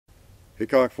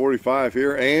Hickok 45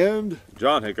 here, and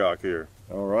John Hickok here.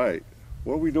 all right.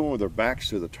 What are we doing with our backs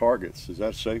to the targets? Is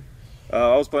that safe?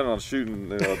 I was planning on shooting,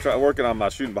 working on my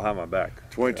shooting behind my back.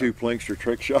 22 Plinkster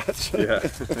trick shots. Yeah.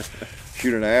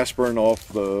 Shoot an aspirin off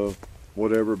the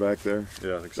whatever back there.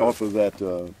 Yeah, I think so. Off of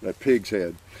that pig's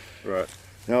head. Right.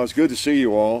 Now it's good to see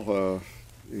you all.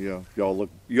 Y'all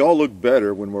look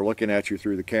better when we're looking at you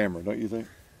through the camera, don't you think?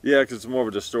 Yeah, because it's more of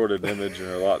a distorted image,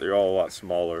 and you're all a lot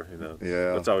smaller.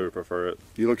 Yeah. That's how we prefer it.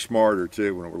 You look smarter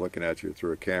too when we're looking at you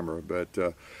through a camera. But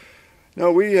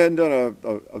no, we hadn't done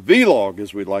a vlog,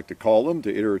 as we'd like to call them,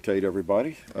 to irritate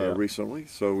everybody recently.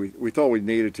 So we thought we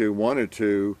wanted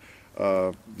to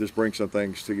just bring some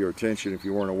things to your attention if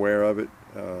you weren't aware of it.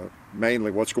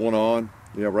 Mainly what's going on.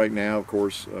 Right now, of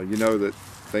course, you know that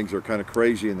things are kind of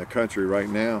crazy in the country right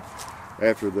now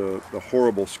after the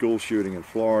horrible school shooting in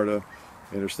Florida.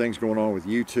 And there's things going on with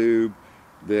YouTube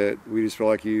that we just feel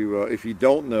like if you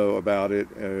don't know about it,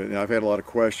 and I've had a lot of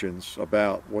questions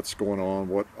about what's going on,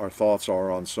 what our thoughts are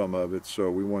on some of it,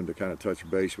 so we wanted to kind of touch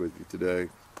base with you today.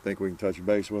 Think we can touch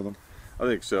base with them? I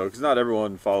think so, because not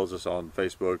everyone follows us on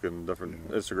Facebook and different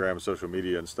Instagram and social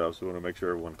media and stuff, so we want to make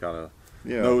sure everyone kind of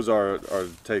knows our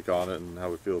take on it and how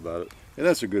we feel about it. And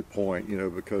that's a good point,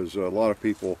 because a lot of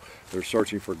people, they're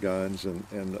searching for guns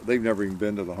and they've never even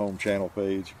been to the home channel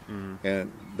page.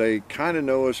 And they kind of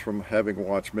know us from having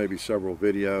watched maybe several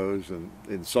videos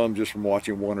and some just from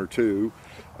watching one or two,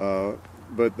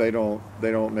 but they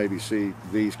don't maybe see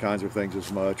these kinds of things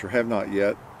as much, or have not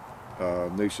yet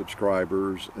new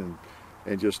subscribers,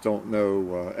 and just don't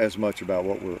know as much about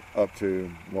what we're up to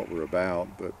and what we're about.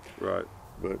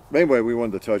 But anyway, we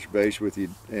wanted to touch base with you,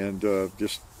 and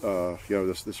this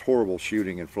horrible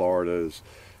shooting in Florida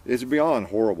is beyond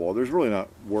horrible. There's really not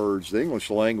words. The English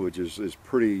language is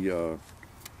pretty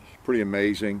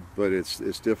amazing, but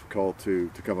it's difficult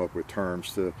to come up with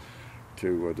terms to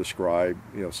describe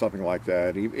something like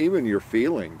that. Even your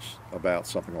feelings about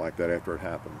something like that after it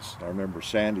happens. I remember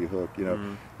Sandy Hook.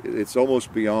 It's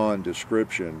almost beyond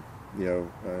description.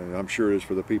 And I'm sure it is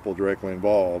for the people directly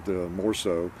involved, more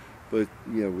so. But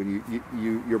when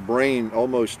your brain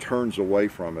almost turns away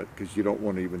from it because you don't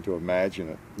want even to imagine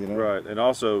it. Right, and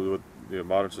also with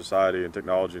modern society and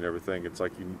technology and everything, it's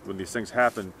like when these things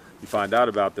happen, you find out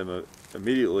about them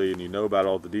immediately, and you know about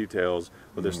all the details,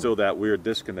 but there's still that weird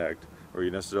disconnect, or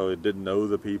you necessarily didn't know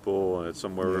the people, and it's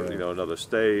somewhere another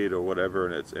state or whatever,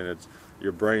 and it's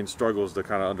your brain struggles to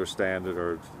kind of understand it,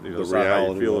 or decide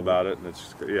how you feel about it, and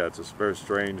it's a very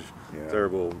strange,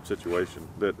 terrible situation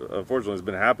that unfortunately has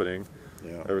been happening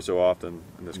ever so often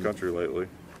in this country lately.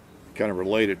 Kind of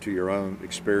related to your own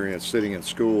experience sitting in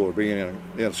school, or being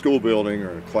in a school building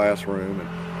or in a classroom,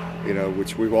 and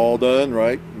which we've all done,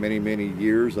 right? Many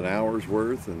years and hours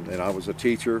worth, and I was a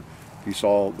teacher. If you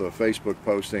saw the Facebook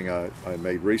posting I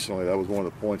made recently, that was one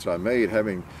of the points I made,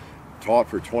 having taught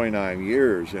for 29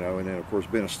 years, and then of course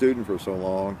been a student for so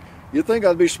long. You'd think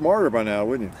I'd be smarter by now,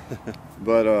 wouldn't you?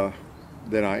 But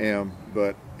than I am.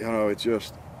 But it's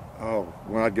just,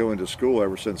 when I'd go into school,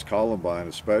 ever since Columbine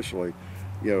especially,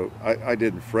 I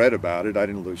didn't fret about it. I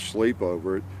didn't lose sleep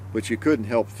over it, but you couldn't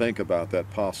help think about that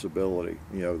possibility,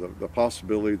 the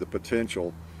possibility, the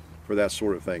potential for that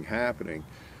sort of thing happening.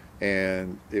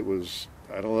 And it was,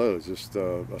 I don't know, it's just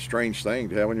a strange thing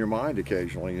to have in your mind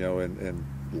occasionally, and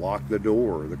lock the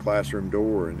door, the classroom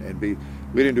door, and we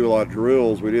didn't do a lot of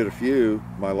drills. We did a few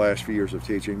my last few years of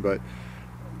teaching, but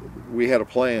we had a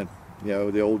plan,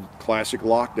 the old classic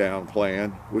lockdown plan,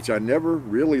 which I never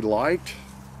really liked,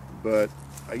 but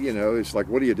it's like,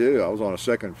 what do you do? I was on a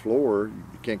second floor.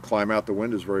 You can't climb out the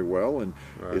windows very well, and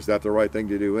is that the right thing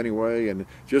to do anyway? And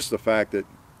just the fact that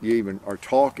you even are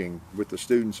talking with the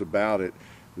students about it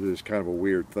is kind of a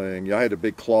weird thing. I had a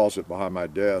big closet behind my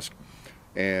desk,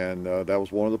 and that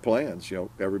was one of the plans,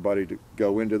 everybody to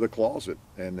go into the closet,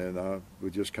 and then we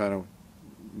just kind of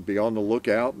be on the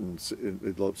lookout, and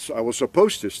I was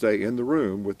supposed to stay in the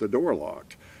room with the door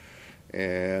locked,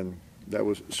 and that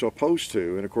was supposed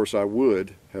to, and of course I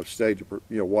would have stayed to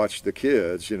watch the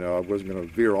kids. I wasn't going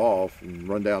to veer off and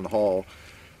run down the hall,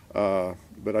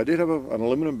 but I did have an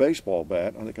aluminum baseball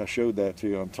bat. I think I showed that to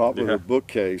you, on top of a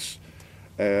bookcase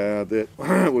that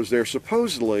was there.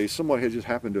 Supposedly someone had just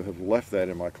happened to have left that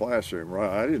in my classroom,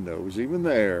 right? I didn't know it was even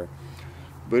there,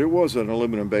 but it was an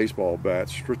aluminum baseball bat,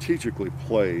 strategically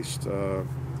placed. Not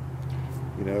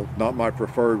my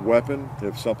preferred weapon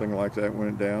if something like that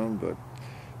went down,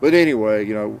 but anyway,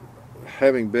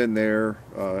 having been there,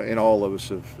 and all of us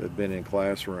have been in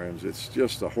classrooms, it's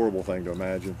just a horrible thing to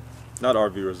imagine. Not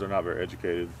our viewers, they're not very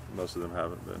educated. Most of them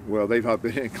haven't been. Well, they've not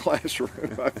been in classroom.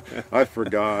 I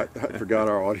forgot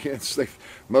our audience.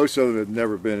 Most of them have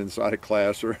never been inside a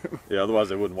classroom. Yeah, otherwise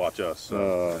they wouldn't watch us.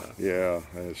 So. Yeah,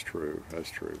 that's true. That's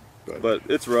true. But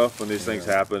it's rough when these things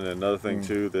happen. And another thing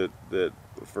too that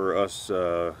for us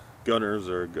gunners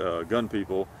or gun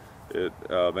people, it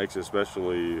makes it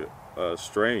especially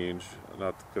strange.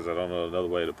 Not because I don't know another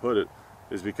way to put it.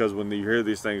 Is because when you hear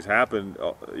these things happen,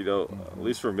 you know, at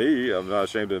least for me, I'm not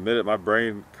ashamed to admit it, my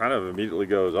brain kind of immediately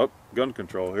goes, oh, gun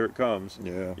control, here it comes.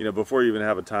 Yeah. You know, before you even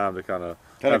have a time to kind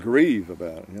of grieve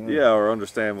about it. You know? Yeah, or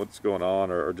understand what's going on,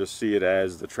 or just see it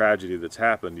as the tragedy that's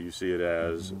happened. You see it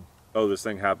as, oh, this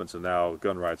thing happened, so now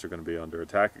gun rights are going to be under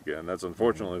attack again. That's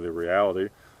unfortunately the reality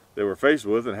that we're faced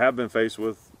with and have been faced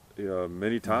with, you know,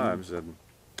 many times. And,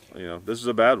 you know, this is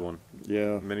a bad one.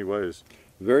 Yeah. In many ways.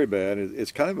 Very bad.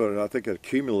 It's kind of I think a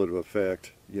cumulative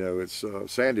effect. You know, it's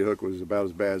Sandy Hook was about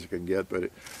as bad as it can get, but I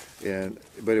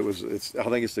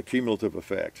think it's the cumulative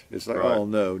effect. It's like, oh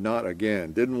no, not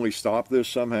again. Didn't we stop this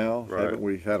somehow? Right. Haven't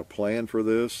we had a plan for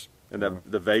this? And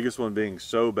the Vegas one being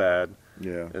so bad.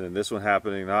 Yeah. And then this one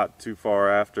happening not too far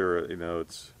after. You know,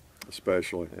 it's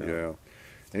especially yeah.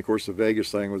 And of course, the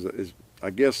Vegas thing is. I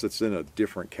guess it's in a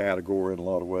different category in a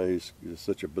lot of ways. It's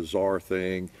such a bizarre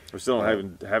thing. We still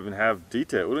don't haven't have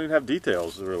detail. We don't even have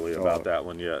details really about that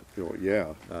one yet.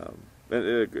 Yeah.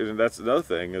 And that's another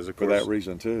thing is, of course, for that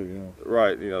reason too. Yeah.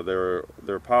 Right. You know,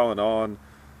 they're piling on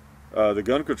the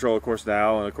gun control, of course,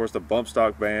 now, and of course the bump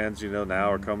stock bans. You know,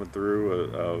 now are coming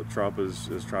through. Trump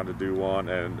is trying to do one,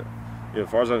 and you know,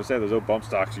 as far as I understand, there's no bump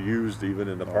stocks used even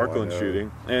in the Parkland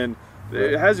shooting, and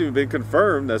it hasn't even been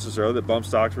confirmed necessarily that bump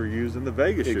stocks were used in the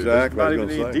Vegas shooting. Exactly. There's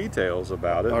not even any details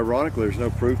about it. Ironically, there's no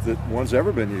proof that one's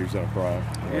ever been used on a crime.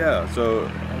 Yeah, so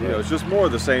you know, it's just more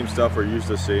of the same stuff we're used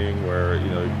to seeing, where you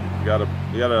know you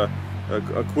gotta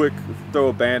a quick throw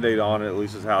a Band-Aid on it. At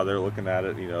least is how they're looking at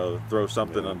it. You know, throw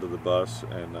something under the bus,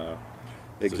 and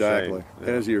exactly. And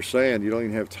as you're saying, you don't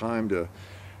even have time to.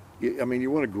 I mean, you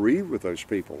want to grieve with those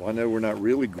people. I know we're not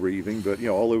really grieving, but you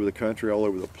know, all over the country, all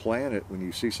over the planet, when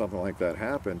you see something like that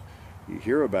happen, you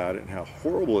hear about it and how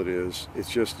horrible it is.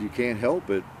 It's just you can't help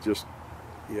it. Just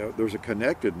you know, there's a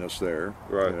connectedness there.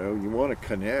 Right. You know, you want to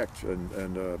connect,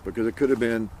 and because it could have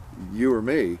been you or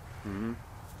me,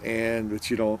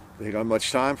 but you don't have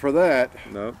much time for that.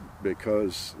 No.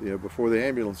 Because you know, before the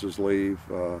ambulances leave.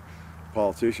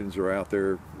 Politicians are out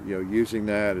there, you know, using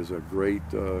that as a great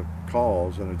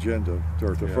cause and agenda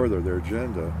to further their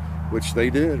agenda, which they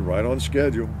did right on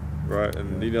schedule. Right,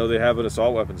 and you know, they have an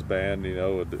assault weapons ban, you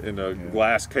know, in a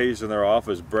glass case in their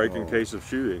office, break in case of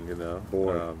shooting. You know,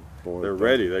 boy, they're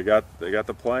ready. They got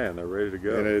the plan. They're ready to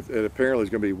go. And it apparently is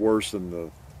going to be worse than the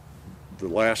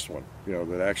last one. You know,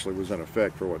 that actually was in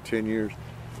effect for what 10 years.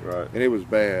 Right. And it was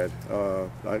bad.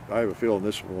 I have a feeling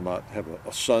this will not have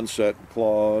a sunset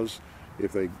clause.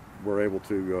 If they were able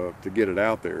to get it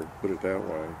out there, put it that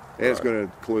way, and it's going to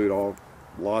include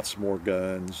lots more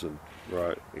guns, and you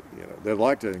know, they'd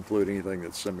like to include anything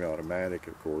that's semi-automatic,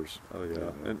 of course. Oh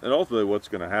yeah, and ultimately, what's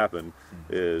going to happen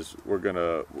is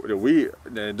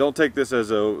and don't take this as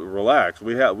a relax.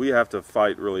 We have to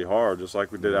fight really hard, just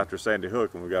like we did after Sandy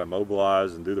Hook, when we got to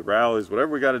mobilize and do the rallies,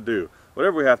 whatever we got to do,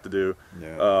 whatever we have to do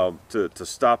to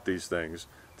stop these things.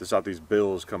 To stop these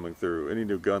bills coming through, any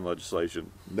new gun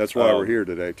legislation. That's why we're here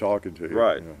today talking to you.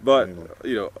 Right, you know, but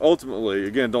you know, ultimately,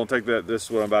 again, don't take this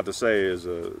what I'm about to say is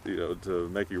you know, to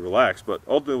make you relax. But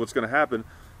ultimately, what's going to happen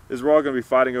is we're all going to be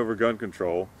fighting over gun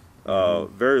control.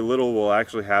 Very little will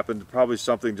actually happen. Probably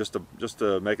something just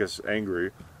to make us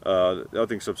angry.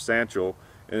 Nothing substantial.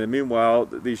 And then meanwhile,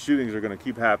 these shootings are going to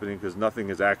keep happening because nothing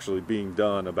is actually being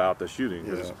done about the shooting.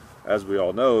 Because as we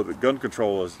all know, the gun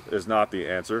control is not the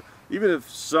answer. Even if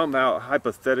somehow,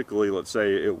 hypothetically, let's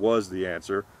say it was the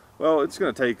answer, well, it's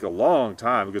going to take a long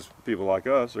time because people like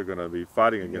us are going to be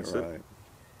fighting against it.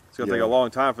 It's going to take a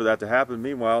long time for that to happen.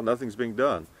 Meanwhile, nothing's being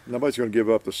done. Nobody's going to give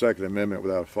up the Second Amendment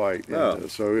without a fight. No.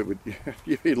 So it would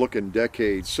you'd be looking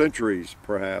decades, centuries,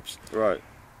 perhaps. Right.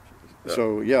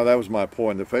 So yeah, that was my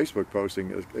point. The Facebook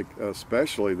posting,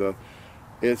 especially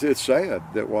it's sad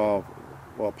that while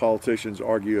politicians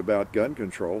argue about gun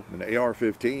control and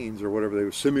AR-15s or whatever they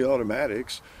were,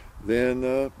 semi-automatics,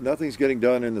 then nothing's getting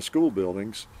done in the school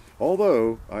buildings.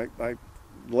 Although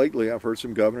lately I've heard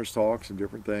some governors talks and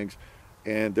different things,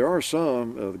 and there are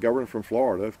some. The governor from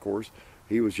Florida, of course,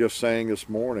 he was just saying this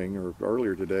morning or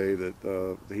earlier today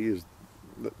that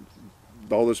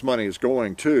all this money is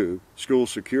going to school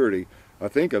security. I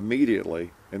think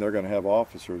immediately, and they're going to have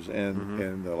officers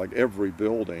in like every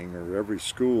building or every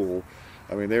school.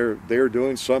 I mean, they're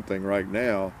doing something right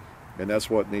now And that's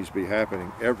what needs to be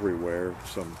happening everywhere.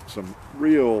 Some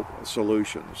real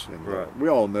solutions. And Right. we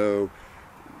all know,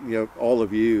 all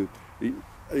of you,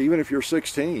 even if you're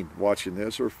 16 watching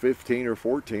this, or 15 or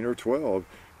 14 or 12,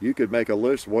 you could make a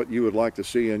list of what you would like to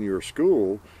see in your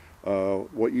school,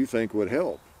 what you think would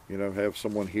help. Have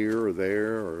someone here or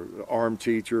there, or armed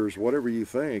teachers, whatever you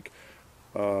think.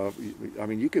 I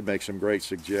mean, you could make some great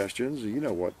suggestions.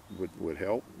 What would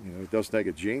help. It does take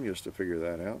a genius to figure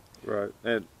that out. Right.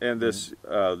 And this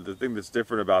the thing that's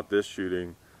different about this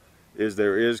shooting is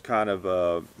there is kind of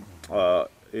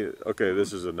okay,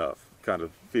 this is enough kind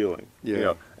of feeling.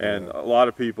 Yeah. And a lot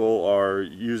of people are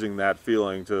using that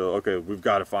feeling to, okay, we've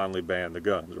got to finally ban the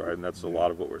guns, right? And that's a lot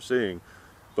of what we're seeing.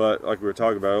 But like we were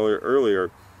talking about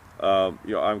earlier,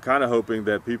 I'm kind of hoping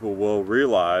that people will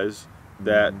realize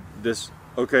that this,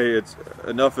 okay, it's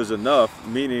enough is enough,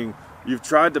 meaning you've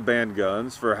tried to ban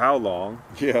guns for how long?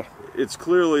 Yeah. It's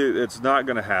clearly it's not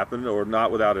going to happen, or not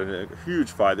without a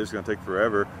huge fight that's going to take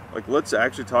forever. Like, let's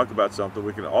actually talk about something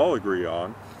we can all agree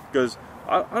on, because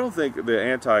I don't think the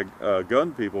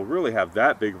anti-gun people really have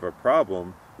that big of a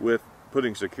problem with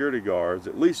putting security guards,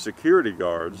 at least security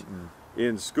guards,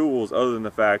 in schools, other than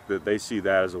the fact that they see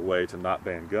that as a way to not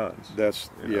ban guns. That's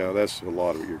a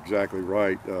lot of it. You're exactly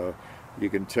right. You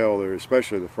can tell there,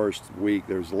 especially the first week,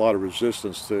 there's a lot of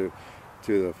resistance to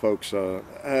the folks.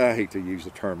 I hate to use the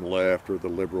term left, or the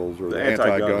liberals, or the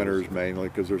anti-gunners mainly,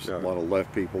 because there's a lot of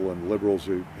left people and liberals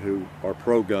who are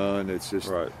pro-gun. It's just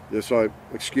so.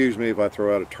 Excuse me if I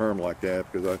throw out a term like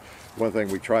that, because one thing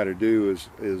we try to do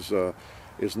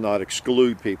is not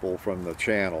exclude people from the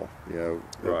channel.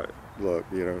 Look,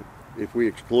 if we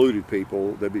excluded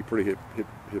people, they'd be pretty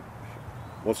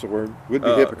what's the word? We'd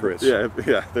be hypocrites. Yeah,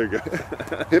 there you go.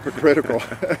 Hypocritical.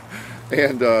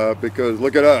 And because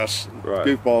look at us,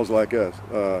 goofballs like us.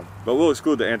 But we'll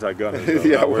exclude the anti-gunners.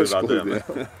 Yeah, we'll worry about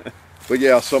them. But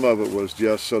yeah, some of it was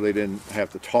just so they didn't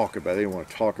have to talk about it. They didn't want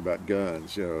to talk about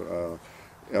guns, or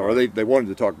they wanted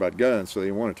to talk about guns, so they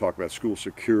didn't want to talk about school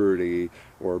security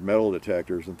or metal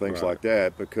detectors and things like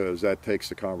that, because that takes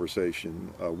the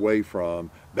conversation away from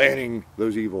banning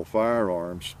those evil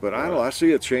firearms. But I don't know, I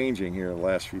see it changing here in the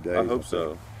last few days. I hope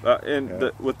so.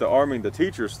 With the arming the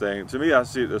teachers thing, to me, I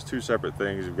see it as two separate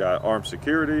things. You've got armed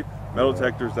security, metal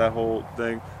detectors, that whole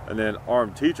thing, and then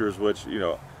armed teachers, which,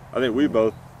 I think we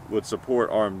both would support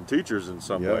armed teachers in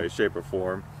some way, shape, or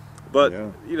form. But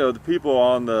the people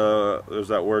on there's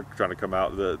that word trying to come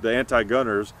out, the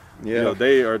anti-gunners,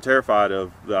 they are terrified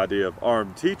of the idea of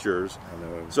armed teachers.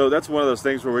 So that's one of those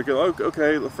things where we can,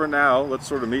 okay, for now, let's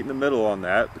sort of meet in the middle on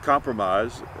that. The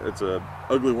compromise, it's a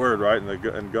ugly word, right, in the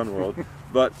gun world.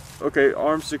 But okay,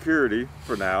 armed security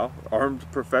for now, armed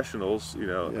professionals,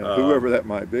 whoever that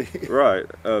might be. Right.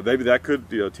 Maybe that could,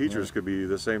 teachers could be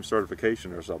the same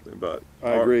certification or something. But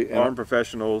I agree. Armed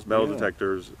professionals, metal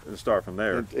detectors, and start from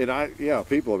there. And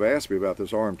people have asked me about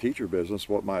this armed teacher business,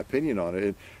 what my opinion on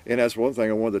it, and that's one thing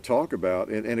I wanted to talk about.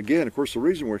 And again, of course, the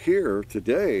reason we're here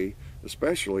today,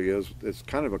 especially, is it's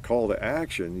kind of a call to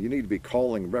action. You need to be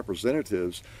calling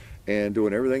representatives and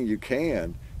doing everything you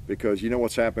can, because you know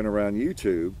what's happening around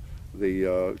YouTube.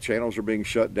 The channels are being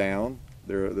shut down.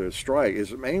 Their strike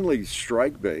is mainly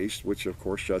strike-based, which of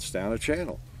course shuts down a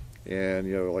channel.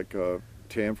 And like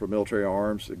Tim from Military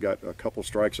Arms got a couple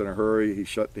strikes in a hurry.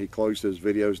 He closed his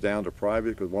videos down to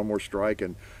private, because one more strike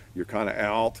and you're kind of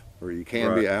out, or you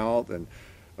can be out. And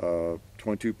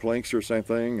 22 Plinkster, same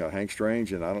thing. Hank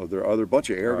Strange, and I don't know, there are other bunch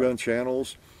of airgun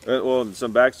channels. Well,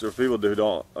 some backstory for people who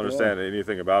don't understand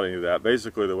anything about any of that.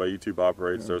 Basically, the way YouTube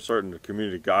operates, there are certain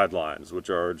community guidelines,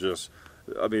 which are just,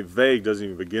 vague doesn't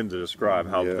even begin to describe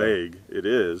how vague it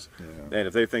is. And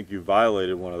if they think you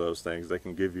violated one of those things, they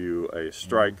can give you a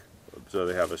strike. So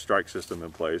they have a strike system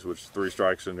in place, which is 3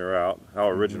 strikes and they're out. How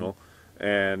original.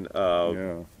 And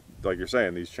like you're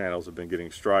saying, these channels have been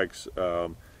getting strikes.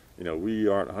 We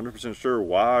aren't 100% sure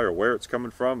why or where it's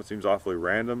coming from. It seems awfully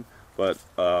random. But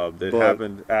it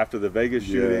happened after the Vegas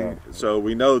shooting, so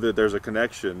we know that there's a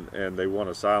connection, and they want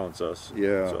to silence us.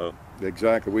 So.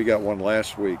 Exactly. We got one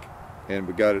last week, and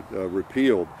we got it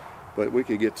repealed, but we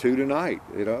could get 2 tonight.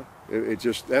 It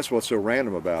just, that's what's so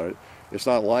random about it. It's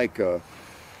not like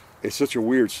it's such a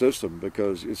weird system,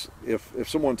 because if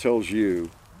someone tells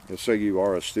you, say you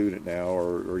are a student now,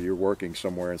 or you're working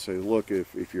somewhere, and say, look,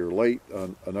 if you're late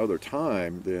another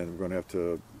time, then we're going to have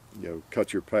to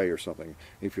cut your pay or something.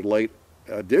 If you're late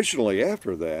additionally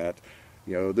after that,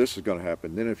 this is going to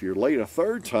happen. Then if you're late a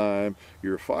 3rd time,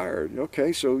 you're fired.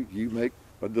 Okay, so you make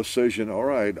a decision. All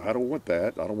right, I don't want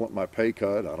that. I don't want my pay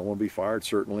cut. I don't want to be fired.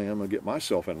 Certainly, I'm going to get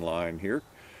myself in line here.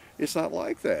 It's not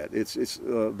like that. It's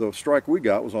the strike we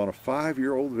got was on a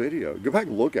 5-year-old video. Go back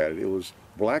and look at it. It was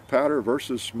black powder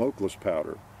versus smokeless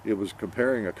powder. It was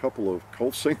comparing a couple of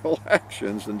Colt single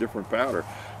actions and different powder.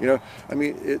 You know, I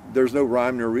mean, there's no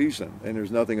rhyme nor reason, and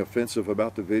there's nothing offensive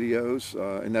about the videos,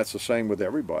 and that's the same with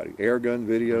everybody. Air gun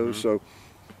videos,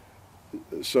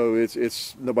 so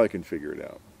it's nobody can figure it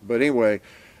out. But anyway,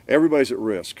 everybody's at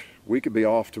risk. We could be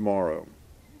off tomorrow.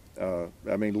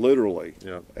 I mean, literally,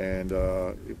 yeah. And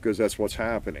because that's what's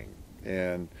happening,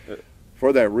 and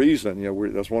for that reason, you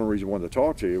know, that's one reason I wanted to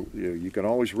talk to you. You can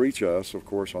always reach us, of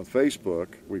course, on Facebook.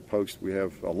 We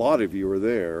have a lot of you are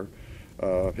there,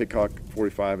 Hickok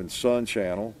 45 and Son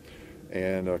channel,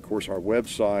 and of course our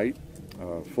website,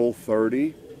 Full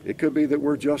 30. It could be that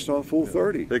we're just on Full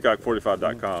 30.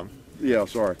 Hickok45.com. Yeah,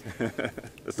 sorry.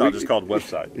 It's not just called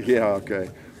website. Yeah, okay.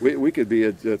 We could be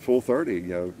at Full 30, you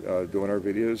know, doing our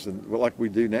videos, and well, like we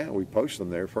do now, we post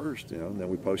them there first, you know, and then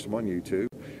we post them on YouTube.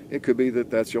 It could be that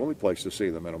that's the only place to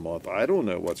see them in a month. I don't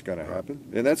know what's going to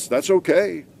happen, and that's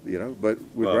okay, you know. But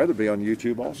we'd rather be on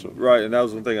YouTube also. Right, and that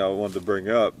was one thing I wanted to bring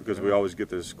up, because we always get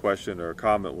this question or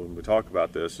comment when we talk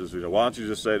about this: is, you know, why don't you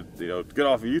just say, you know, get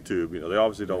off of YouTube? You know, they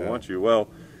obviously don't want you. Well,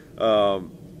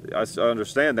 I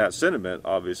understand that sentiment,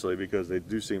 obviously, because they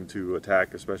do seem to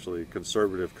attack especially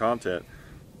conservative content.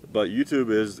 But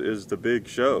YouTube is the big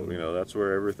show. You know, that's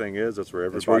where everything is. That's where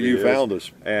everybody is. That's where you found us.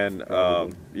 And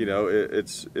you know,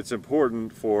 it's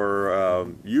important for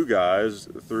you guys,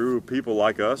 through people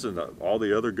like us and all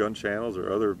the other gun channels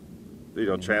or other, you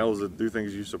know, channels that do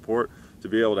things you support, to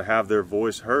be able to have their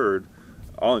voice heard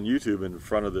on YouTube in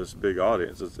front of this big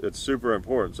audience. It's super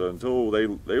important. So until they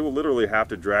will literally have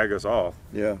to drag us off,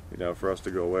 yeah, you know, for us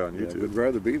to go away on YouTube. We'd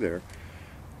rather be there.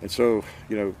 And so,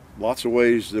 you know, lots of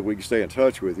ways that we can stay in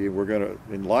touch with you. We're going to,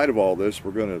 in light of all this,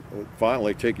 we're going to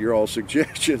finally take your all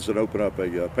suggestions and open up a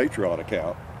Patreon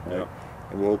account. Right? Yep.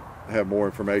 And we'll have more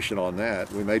information on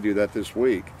that. We may do that this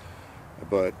week,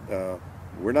 but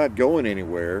we're not going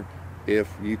anywhere.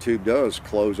 If YouTube does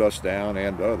close us down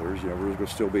and others, you know, we're going to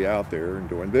still be out there and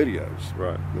doing videos.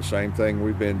 Right. The same thing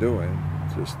we've been doing.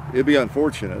 It'd be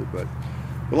unfortunate, but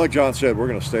like John said, we're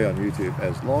going to stay on YouTube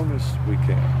as long as we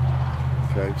can.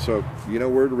 Okay, so you know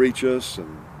where to reach us and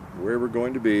where we're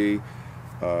going to be,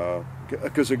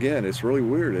 because again, it's really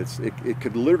weird. It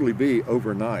could literally be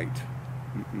overnight.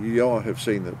 You all have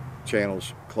seen the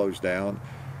channels close down.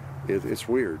 It's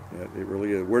weird. It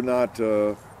really is. We're not,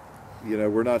 you know,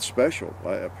 we're not special.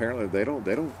 Apparently, they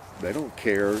don't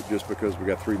care just because we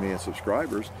got 3 million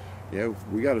subscribers. You know,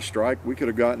 we got a strike. We could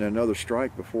have gotten another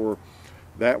strike before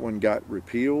that one got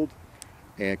repealed,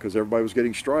 and because everybody was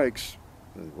getting strikes.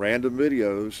 Random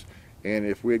videos, and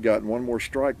if we had gotten one more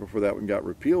strike before that one got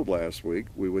repealed last week,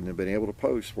 we wouldn't have been able to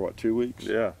post for what, 2 weeks?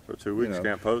 Yeah, for 2 weeks, you know,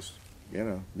 can't post. You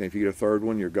know, and if you get a third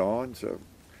one, you're gone. So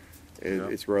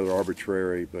it's rather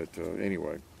arbitrary, but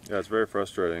anyway. Yeah, it's very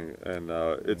frustrating, and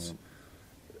it's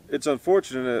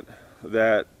unfortunate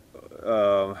that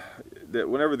that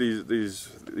whenever these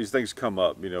things come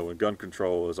up, you know, when gun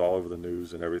control is all over the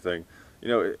news and everything. You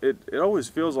know, it always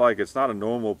feels like it's not a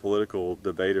normal political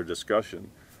debate or discussion.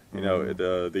 You know,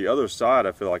 the other side,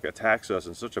 I feel like, attacks us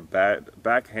in such a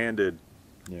backhanded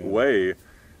way. I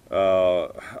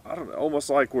don't know, almost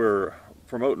like we're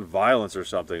promoting violence or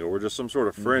something, or we're just some sort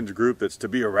of fringe group that's to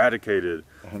be eradicated.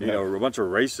 You know, or a bunch of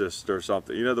racists or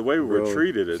something. You know, the way we're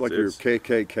treated, it's like you're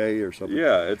KKK or something.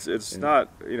 Yeah, it's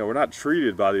not. You know, we're not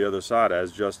treated by the other side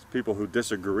as just people who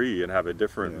disagree and have a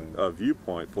different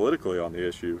viewpoint politically on the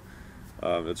issue.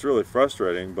 It's really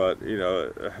frustrating, but you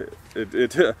know,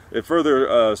 it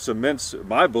further cements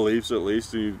my beliefs, at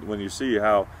least when you see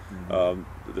how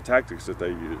the tactics that they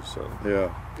use. So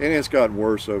yeah, and it's gotten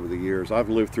worse over the years. I've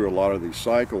lived through a lot of these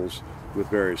cycles with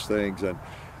various things, and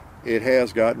it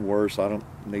has gotten worse. I don't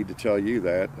need to tell you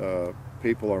that.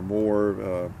 People are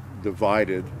more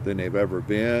divided than they've ever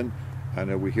been. I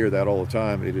know we hear that all the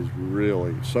time. It is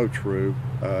really so true.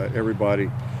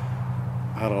 Everybody,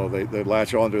 I don't know, they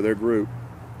latch onto their group.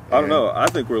 I don't know. I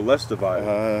think we're less divided.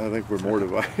 I think we're more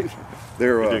divided.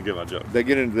 You didn't get my joke. They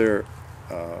get into their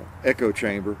echo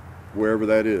chamber, wherever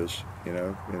that is, you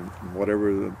know, and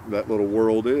whatever that little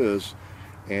world is,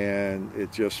 and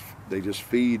they just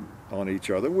feed on each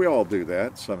other. We all do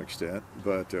that to some extent,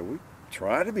 but we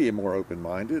try to be more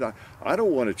open-minded. I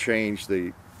don't want to change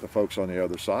the folks on the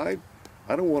other side.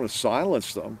 I don't want to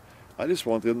silence them. I just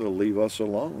want them to leave us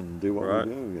alone and do what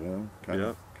we do, you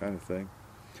know, kind of thing.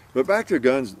 But back to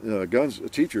guns,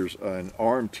 teachers and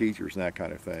armed teachers and that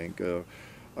kind of thing.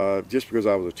 Just because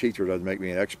I was a teacher doesn't make me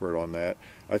an expert on that.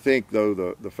 I think, though,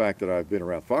 the fact that I've been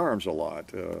around firearms a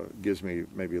lot gives me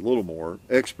maybe a little more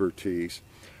expertise.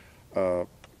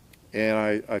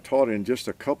 And I taught in just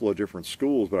a couple of different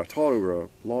schools, but I taught over a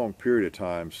long period of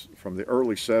times from the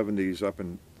early 70s up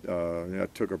in, I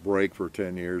took a break for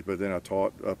 10 years, but then I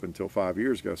taught up until 5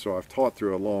 years ago. So I've taught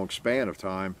through a long span of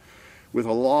time with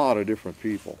a lot of different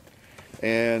people.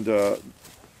 And,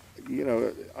 you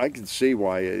know, I can see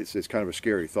why it's kind of a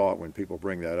scary thought when people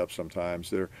bring that up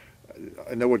sometimes.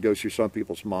 I know what goes through some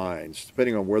people's minds,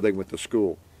 depending on where they went to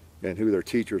school and who their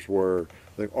teachers were.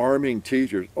 Like arming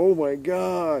teachers. Oh my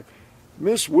God,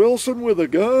 Miss Wilson with a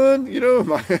gun, you know,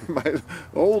 my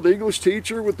old English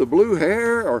teacher with the blue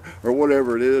hair, or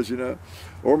whatever it is, you know,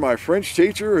 or my French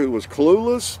teacher who was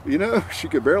clueless, you know, she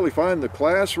could barely find the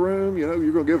classroom, you know,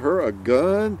 you're going to give her a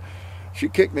gun. She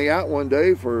kicked me out one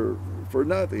day for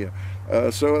nothing.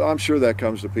 So I'm sure that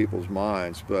comes to people's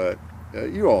minds, but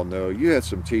you all know, you had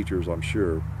some teachers, I'm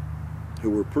sure,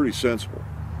 who were pretty sensible.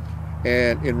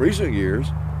 And in recent years,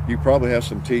 you probably have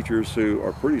some teachers who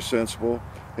are pretty sensible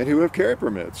and who have carry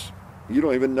permits. You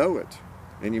don't even know it,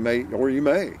 and you may,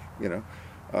 you know.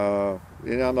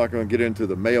 And I'm not going to get into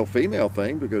the male-female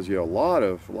thing, because you know, a lot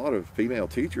of female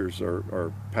teachers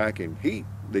are packing heat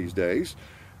these days,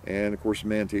 and of course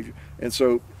men teachers. And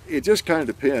so it just kind of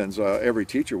depends. Every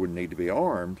teacher would need to be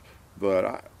armed,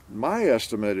 but my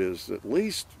estimate is at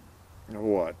least,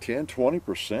 what,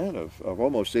 10-20% of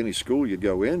almost any school you'd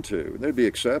go into, and there'd be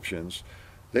exceptions,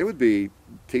 they would be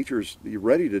teachers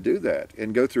ready to do that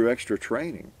and go through extra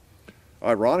training.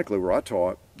 Ironically, where I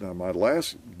taught, my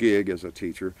last gig as a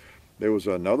teacher, there was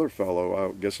another fellow,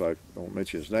 I guess I won't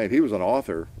mention his name, he was an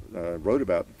author, wrote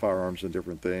about firearms and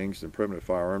different things and primitive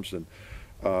firearms, and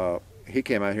he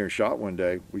came out here and shot one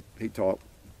day. He taught,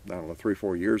 I don't know,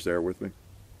 3-4 years there with me,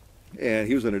 and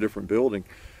he was in a different building,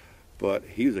 but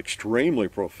he was extremely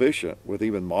proficient with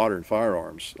even modern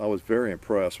firearms. I was very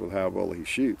impressed with how well he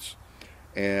shoots.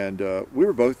 And we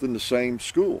were both in the same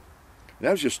school. And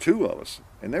that was just 2 of us.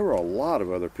 And there were a lot of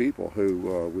other people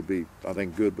who would be, I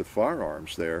think, good with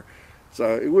firearms there.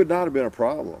 So it would not have been a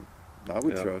problem. I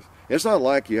would trust. It's not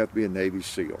like you have to be a Navy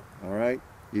SEAL, all right?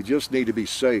 You just need to be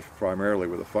safe primarily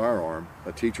with a firearm.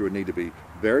 A teacher would need to be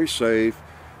very safe.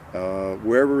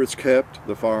 Wherever it's kept,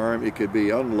 the firearm, it could be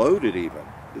unloaded even,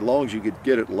 as long as you could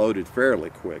get it loaded fairly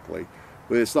quickly.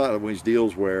 But it's not one of these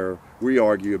deals where we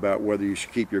argue about whether you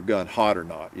should keep your gun hot or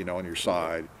not, you know, on your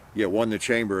side. Yeah, one in the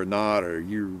chamber or not, or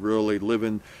you're really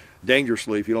living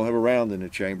dangerously if you don't have a round in the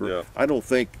chamber. Yeah. I don't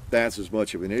think that's as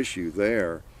much of an issue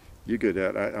there. You could,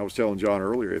 I was telling John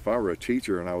earlier, if I were a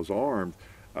teacher and I was armed,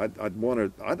 I'd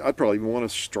probably want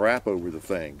to strap over the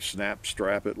thing, snap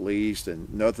strap at least,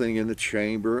 and nothing in the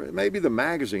chamber. Maybe the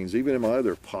magazines, even in my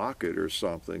other pocket or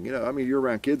something. You know, I mean, you're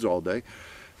around kids all day.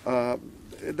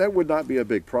 That would not be a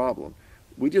big problem.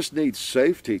 We just need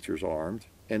safe teachers armed,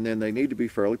 and then they need to be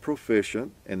fairly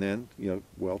proficient, and then, you know,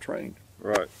 well trained.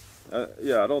 Right.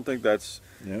 Yeah, I don't think that's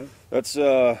that's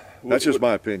just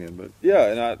my opinion, but yeah,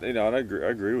 and I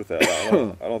agree with that.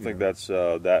 I don't think that's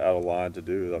that out of line to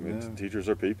do. I mean, teachers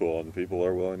are people, and people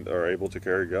are able to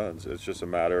carry guns. It's just a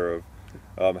matter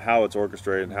of how it's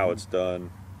orchestrated and how it's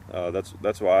done.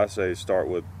 That's why I say start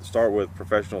with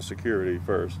professional security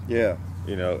first. Yeah.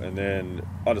 You know, and then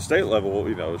on a state level,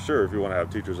 you know, sure, if you want to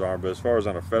have teachers armed, but as far as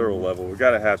on a federal level, we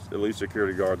got to have at least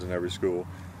security guards in every school,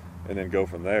 and then go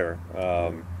from there. I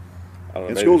don't know,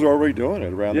 and schools are already doing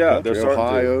it around the country. They're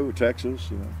Ohio,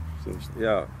 Texas, you know.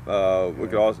 So, we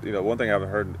could also, you know, one thing I haven't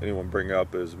heard anyone bring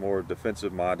up is more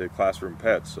defensive-minded classroom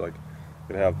pets. Like, you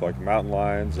could have like mountain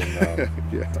lions and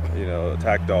you know,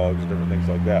 attack dogs and different things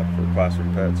like that for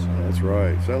classroom pets. That's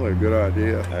right. Sounds like a good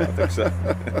idea. I think so.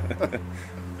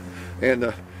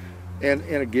 And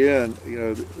again, you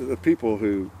know, the people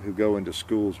who go into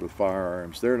schools with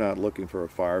firearms, they're not looking for a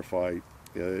firefight.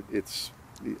 It's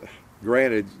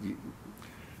granted,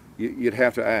 you'd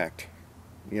have to act.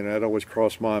 You know, it always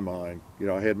crossed my mind. You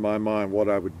know, I had in my mind what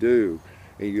I would do,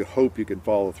 and you hope you can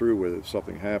follow through with it if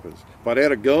something happens. If I'd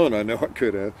had a gun, I know I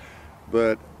could have,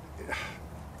 but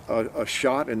a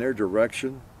shot in their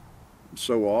direction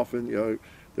so often, you know,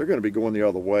 they're going to be going the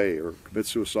other way, or commit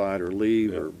suicide, or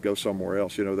leave, or go somewhere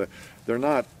else. You know, they're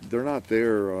not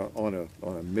there on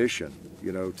a mission,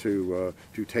 you know, to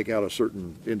take out a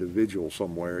certain individual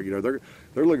somewhere. You know,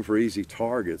 they're looking for easy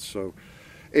targets. So,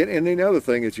 and the other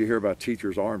thing is, you hear about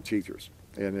teachers, armed teachers,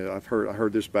 and I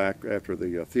heard this back after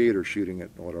the theater shooting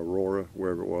at Aurora,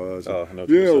 wherever it was. Oh, I know what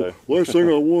you're saying. Last thing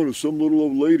I want is some little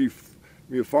old lady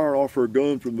firing off her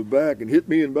gun from the back and hit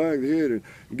me in the back of the head and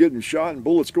getting shot and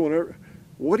bullets going everywhere.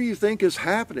 What do you think is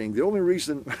happening? The only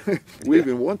reason we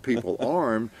even want people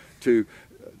armed to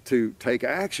take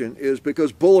action is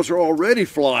because bullets are already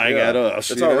flying at us.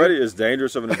 It's already as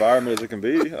dangerous of an environment as it can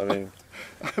be. I mean,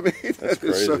 I mean, That's that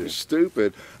is so crazy.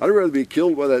 stupid. I'd rather be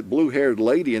killed by that blue-haired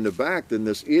lady in the back than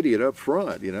this idiot up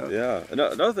front, you know? Yeah.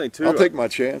 Another thing too. I'll take my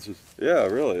chances. Yeah,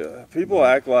 really. People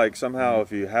act like somehow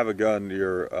if you have a gun,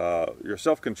 your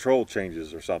self-control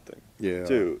changes or something. Yeah.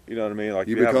 Too. You know what I mean? Like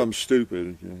You if have become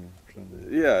stupid. You know,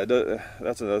 yeah,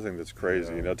 that's another thing that's crazy.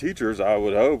 Yeah. You know, teachers, I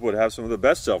would hope, would have some of the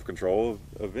best self-control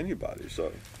of anybody.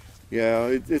 So. yeah,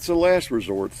 it's a last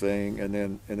resort thing,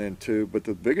 and then too. But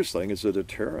the biggest thing is a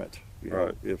deterrent. You know,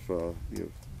 Right. if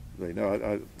they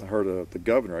know, I heard the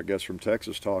governor, I guess, from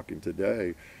Texas talking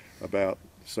today about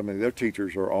so many of their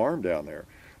teachers are armed down there,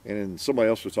 and then somebody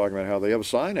else was talking about how they have a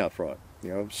sign out front. You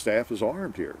know, staff is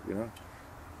armed here. You know.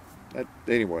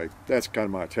 Anyway, that's kind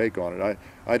of my take on it.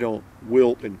 I don't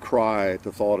wilt and cry at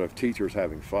the thought of teachers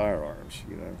having firearms.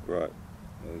 You know. Right.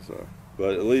 As,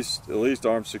 But at least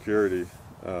armed security.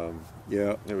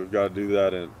 yeah. And we've got to do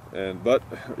that, but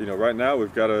you know, right now we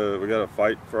got to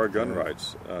fight for our gun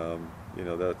rights. You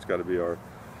know, that's got to be our.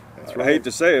 That's I right. hate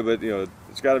to say it, but you know,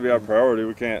 it's got to be our priority.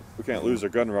 We can't lose our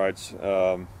gun rights.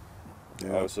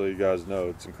 Obviously, you guys know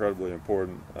it's incredibly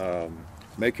important.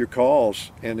 Make your calls,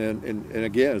 and then and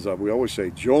again, as we always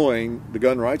say, join the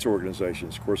gun rights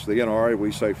organizations. Of course, the NRA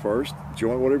we say first,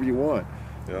 join whatever you want,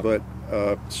 Yeah. but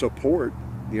support,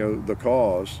 you know, the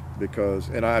cause, because,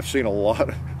 and I've seen a lot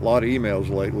of emails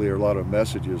lately, or a lot of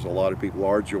messages. A lot of people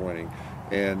are joining,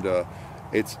 and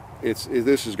this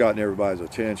has gotten everybody's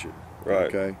attention.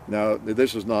 Right. Okay. Now,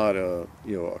 this is not a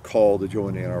call to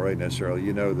join the NRA necessarily.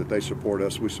 You know that they support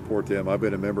us. We support them. I've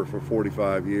been a member for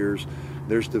 45 years.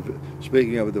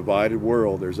 Speaking of a divided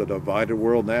world, there's a divided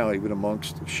world now, even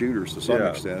amongst shooters to some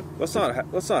extent. Let's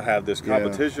not have this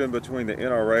competition between the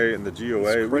NRA and the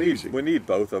GOA. It's crazy. We need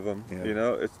both of them. Yeah. You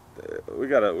know, we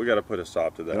gotta put a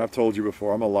stop to that. And I've told you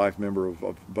before, I'm a life member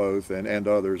of both and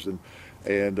others, and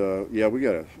yeah, we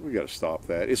gotta stop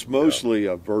that. It's mostly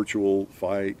a virtual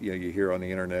fight, you know, you hear on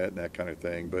the internet and that kind of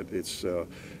thing, but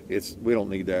we don't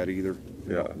need that either.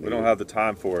 We don't have the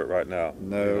time for it right now.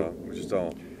 No. You know, we just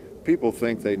don't. People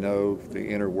think they know the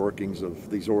inner workings of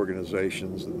these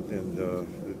organizations,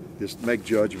 and just make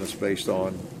judgments based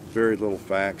on very little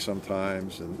facts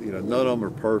sometimes, and you know, none of them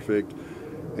are perfect.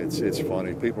 It's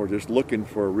funny. People are just looking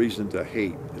for a reason to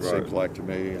hate. It seems like to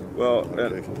me.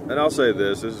 And I'll say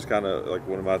this is kind of like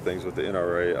one of my things with the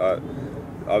NRA.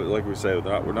 Like we say,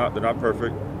 they're not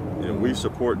perfect. You know, we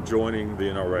support joining the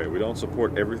NRA. We don't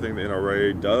support everything the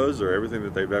NRA does or everything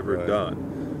that they've ever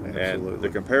done. Absolutely. And the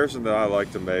comparison that I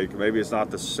like to make, maybe it's not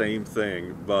the same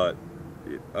thing, but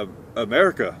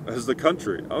America as the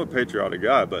country. I'm a patriotic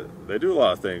guy, but they do a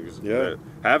lot of things. That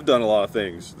have done a lot of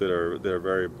things that are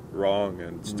very wrong,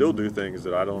 and still do things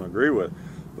that I don't agree with.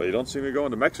 But you don't see me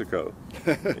going to Mexico.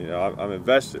 You know, I'm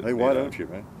invested. Hey, why don't you,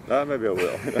 man? Maybe I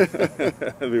will.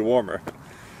 It'll be warmer.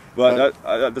 But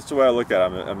that's the way I look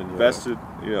at it. I'm invested,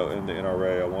 you know, in the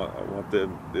NRA. I want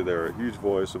them. They're a huge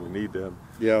voice, and we need them.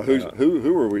 Yeah.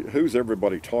 Who's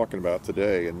everybody talking about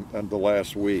today and the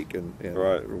last week and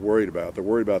worried about? They're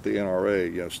worried about the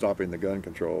NRA, you know, stopping the gun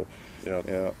control.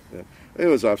 Yeah.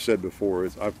 As I've said before,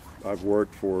 I've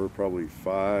worked for probably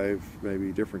 5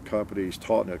 maybe different companies,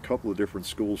 taught in a couple of different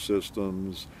school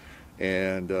systems,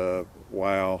 and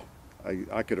wow,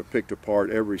 I could have picked apart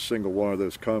every single one of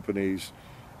those companies.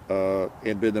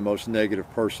 And been the most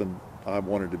negative person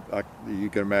you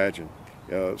can imagine.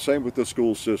 Same with the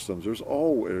school systems.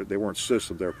 They weren't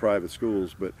systems, they were private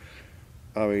schools, but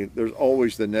I mean, there's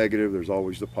always the negative, there's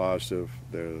always the positive.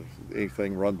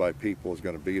 Anything run by people is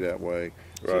going to be that way.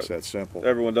 It's just that simple.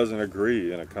 Everyone doesn't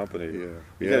agree in a company. You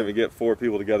can't even get 4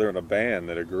 people together in a band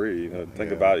that agree. You know,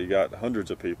 think about it, you got hundreds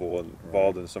of people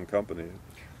involved in some company.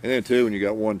 And then too, when you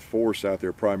got one force out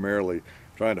there primarily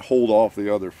trying to hold off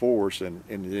the other force, and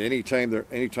anytime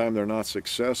they're not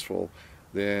successful,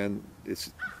 then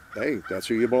it's that's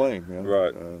who you blame. You know?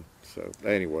 Right. So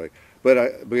anyway, but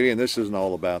again, this isn't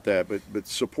all about that. But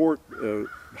support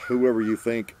whoever you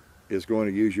think is going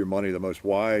to use your money the most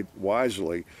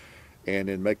wisely, and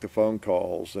then make the phone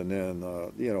calls, and then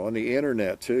you know, on the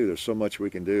internet too. There's so much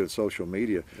we can do with social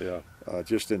media.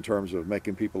 Just in terms of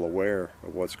making people aware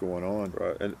of what's going on.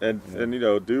 Right. And you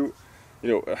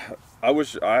know, I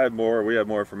wish we had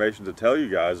more information to tell you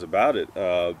guys about it.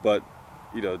 But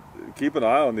you know, keep an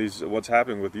eye on what's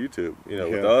happening with YouTube. You know,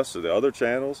 with us or the other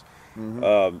channels. You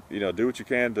know, do what you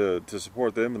can to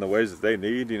support them in the ways that they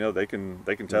need. You know, they can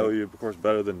tell you, of course,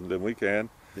 better than we can.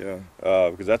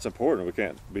 Because that's important. We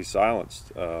can't be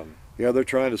silenced. They're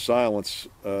trying to silence.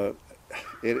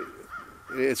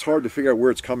 It's hard to figure out where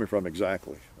it's coming from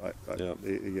exactly.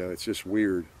 It's just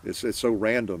weird. It's so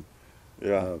random.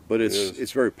 But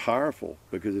it's very powerful,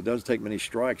 because it doesn't take many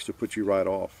strikes to put you right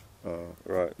off.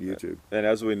 YouTube. And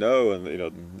as we know, and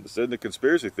it's in the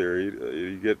conspiracy theory,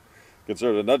 you get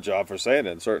considered a nut job for saying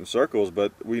it in certain circles,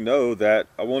 but we know that,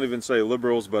 I won't even say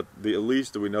liberals, but at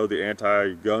least we know the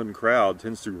anti-gun crowd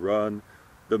tends to run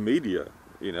the media,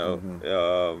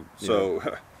 so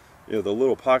the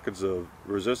little pockets of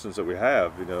resistance that we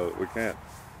have, we can't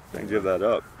give that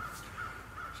up.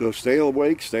 So stay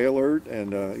awake, stay alert,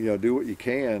 and do what you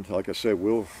can. Like I said,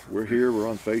 we're here. We're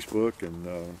on Facebook and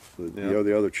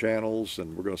the other channels,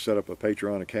 and we're going to set up a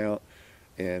Patreon account.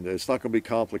 And it's not going to be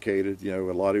complicated. A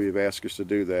lot of you have asked us to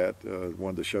do that.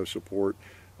 Wanted to show support.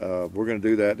 We're going to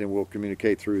do that, and we'll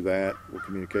communicate through that. We'll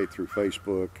communicate through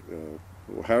Facebook,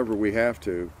 however we have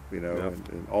to.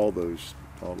 In all those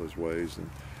ways.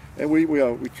 And we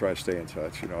try to stay in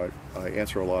touch. I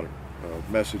answer a lot of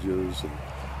messages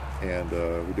and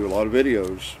we do a lot of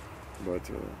videos, but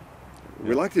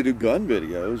we like to do gun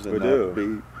videos and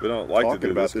we don't like to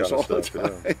do about this this all kind of the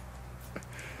stuff. time.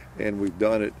 And we've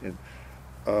done it, and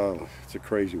it's a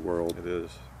crazy world. It is.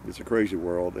 It's a crazy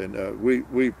world, and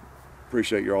we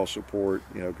appreciate your all support.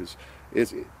 Because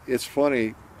it's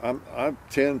funny. I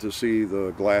tend to see the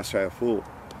glass half full.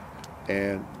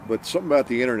 But something about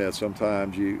the internet,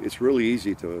 sometimes it's really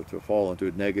easy to fall into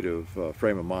a negative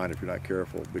frame of mind if you're not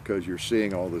careful, because you're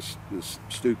seeing all this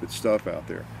stupid stuff out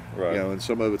there. Right. And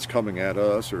some of it's coming at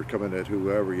us or coming at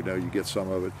whoever, you get some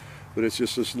of it, but it's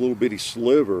just this little bitty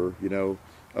sliver,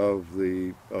 of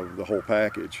the whole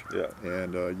package. Yeah.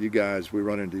 And you guys, we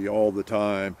run into you all the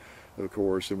time, of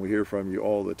course, and we hear from you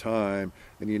all the time,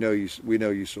 and we know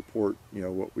you support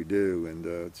what we do, and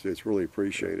it's really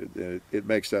appreciated, and it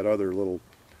makes that other little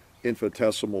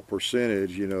infinitesimal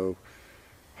percentage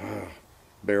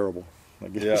bearable, I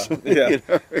guess. Yeah.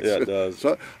 It does.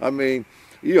 So I mean,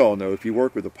 you all know, if you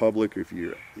work with the public, if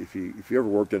you ever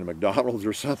worked in a McDonald's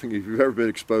or something, if you've ever been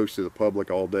exposed to the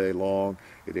public all day long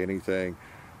at anything.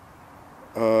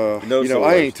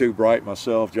 I ain't too bright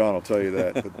myself, John will tell you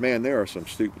that, but man, there are some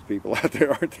stupid people out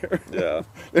there, aren't there? Yeah.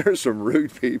 There are some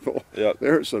rude people. Yep.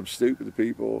 There are some stupid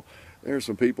people. There are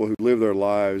some people who live their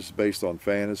lives based on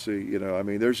fantasy. I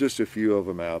mean, there's just a few of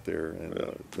them out there,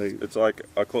 and it's like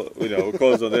we'll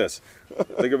close on this.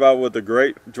 Think about what the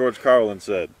great George Carlin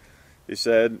said. He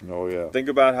said, "Oh yeah. Think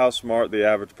about how smart the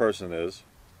average person is.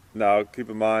 Now, keep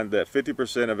in mind that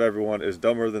 50% of everyone is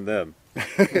dumber than them."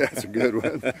 That's a good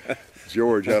one.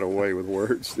 George had a way with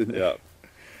words, didn't he? Yeah.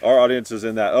 Our audience is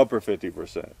in that upper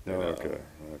 50%. Okay.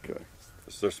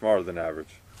 So they're smarter than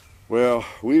average. Well,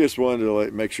 we just wanted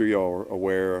to make sure y'all are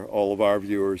aware, all of our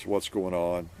viewers, what's going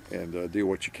on, and do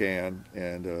what you can,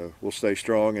 and we'll stay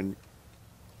strong. And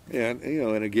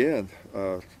again,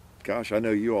 gosh, I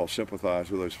know you all sympathize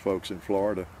with those folks in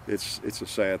Florida. It's a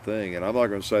sad thing, and I'm not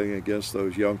going to say anything against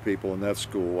those young people in that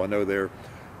school. I know they're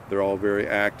all very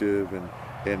active, and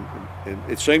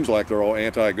it seems like they're all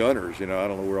anti-gunners. I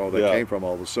don't know where all that came from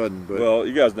all of a sudden. But well,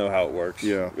 you guys know how it works.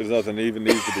 Yeah. There's nothing even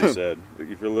needs to be said.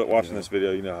 If you're watching this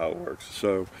video, you know how it works.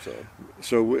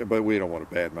 But we don't want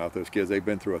to badmouth those kids. They've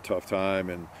been through a tough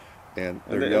time, and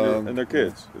they're young. And they're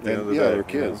kids. They're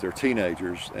kids. They're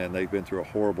teenagers, and they've been through a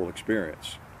horrible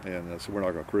experience. And so we're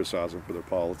not going to criticize them for their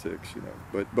politics,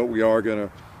 But we are going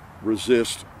to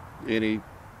resist any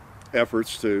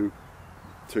efforts to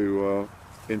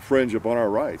infringe upon our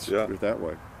rights. Yeah. Put it that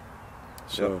way.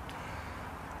 So,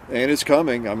 and it's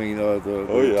coming. I mean,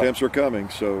 the attempts are coming.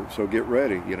 So get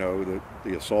ready.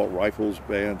 The assault rifles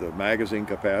ban, the magazine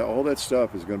capacity, all that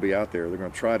stuff is going to be out there. They're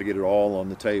going to try to get it all on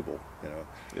the table.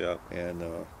 Yeah. And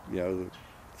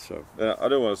so. Yeah, I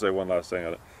do want to say one last thing.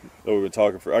 I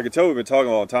can tell we've been talking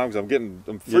a long time because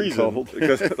I'm freezing cold.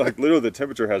 because literally the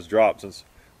temperature has dropped since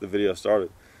the video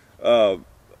started. And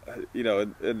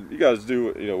you guys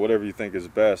do whatever you think is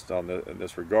best in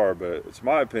this regard, but it's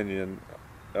my opinion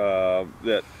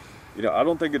that I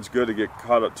don't think it's good to get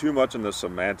caught up too much in the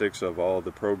semantics of all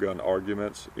the pro-gun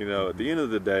arguments. At the end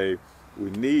of the day, we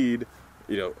need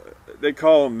they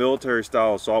call them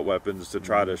military-style assault weapons to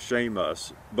try to shame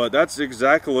us, but that's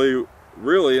exactly,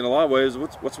 really, in a lot of ways,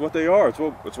 what they are.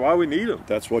 It's why we need them.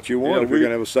 That's what you want if you're going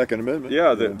to have a Second Amendment.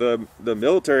 Yeah, the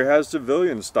military has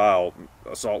civilian-style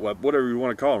assault weapons, whatever you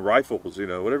want to call them, rifles,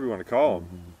 whatever you want to call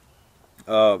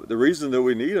them. The reason that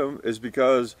we need them is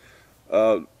because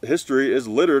history is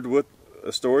littered with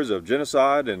stories of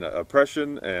genocide and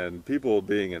oppression and people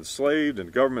being enslaved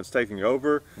and governments taking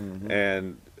over,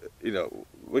 and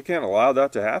we can't allow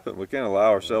that to happen. We can't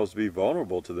allow ourselves to be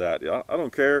vulnerable to that. I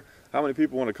don't care how many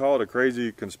people want to call it a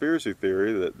crazy conspiracy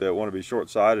theory that want to be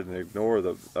short-sighted and ignore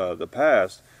the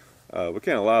past. We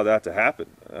can't allow that to happen.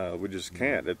 We just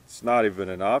can't. It's not even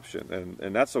an option.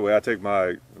 And that's the way I take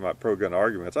my pro-gun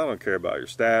arguments. I don't care about your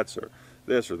stats or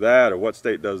this or that, or what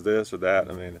state does this or that.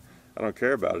 I mean, I don't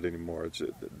care about it anymore.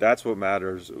 That's what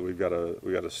matters. We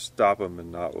gotta stop them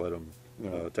and not let them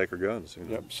take our guns. You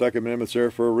know? Yep. Second Amendment's there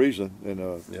for a reason, and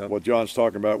Yep. what John's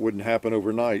talking about wouldn't happen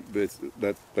overnight, but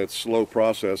that slow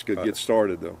process could get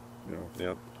started, though. You know.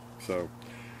 Yep. So,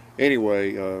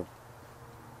 anyway,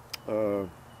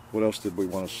 what else did we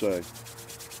want to say?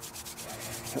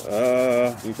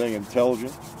 Anything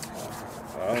intelligent?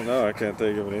 I don't know. I can't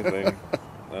think of anything.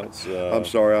 That's. I'm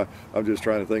sorry. I'm just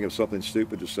trying to think of something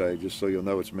stupid to say, just so you'll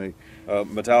know it's me.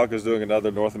 Metallica's doing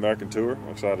another North American tour. I'm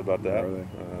excited about that. Are they?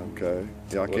 Okay.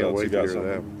 Yeah, I what can't else? wait You to got hear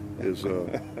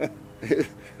that.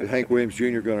 Is Hank Williams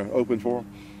Jr. going to open for him?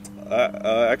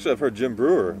 Actually, I've heard Jim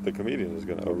Brewer, the comedian, is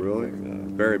going to. Oh, really?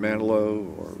 Barry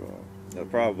Manilow or?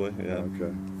 Probably. Yeah.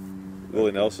 Okay.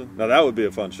 Willie Nelson. Now that would be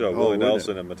a fun show. Oh, Willie wouldn't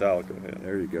Nelson and Metallica. Yeah.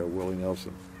 There you go, Willie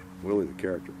Nelson. Willie the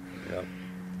character. Yeah.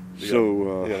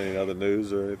 You got any other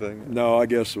news or anything? No, I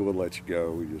guess we'll let you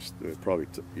go. We just probably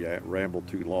rambled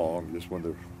too long. Just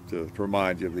wanted to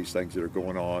remind you of these things that are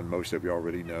going on. Most of you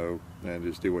already know, and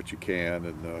just do what you can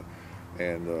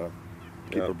and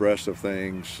keep abreast of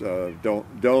things. Don't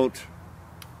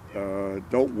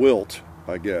wilt,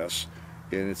 I guess.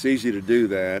 And it's easy to do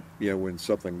that, when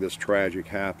something this tragic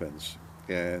happens,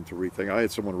 and to rethink. I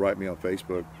had someone write me on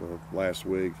Facebook last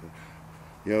week.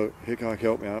 Hickok,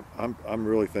 help me. I'm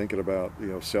really thinking about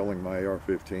selling my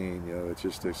AR-15. It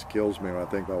kills me when I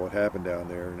think about what happened down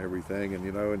there and everything. And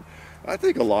and I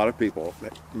think a lot of people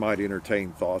might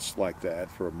entertain thoughts like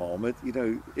that for a moment.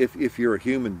 If you're a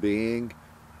human being,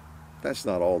 that's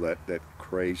not all that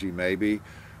crazy, maybe.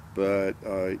 But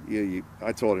I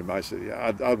told him, I said,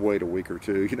 I'd wait a week or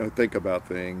two. Think about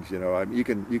things. You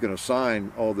can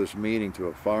assign all this meaning to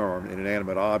a firearm, an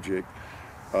inanimate object.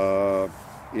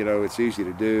 It's easy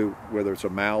to do, whether it's a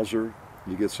Mauser,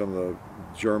 you get some of the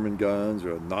German guns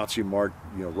or Nazi-marked,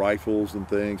 rifles and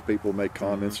things. People make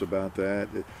comments about that.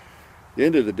 At the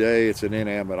end of the day, it's an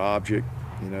inanimate object,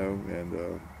 and at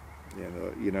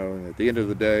the end of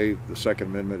the day, the Second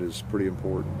Amendment is pretty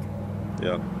important.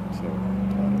 Yeah.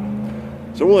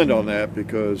 So we'll end on that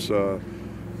because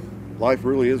life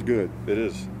really is good. It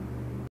is.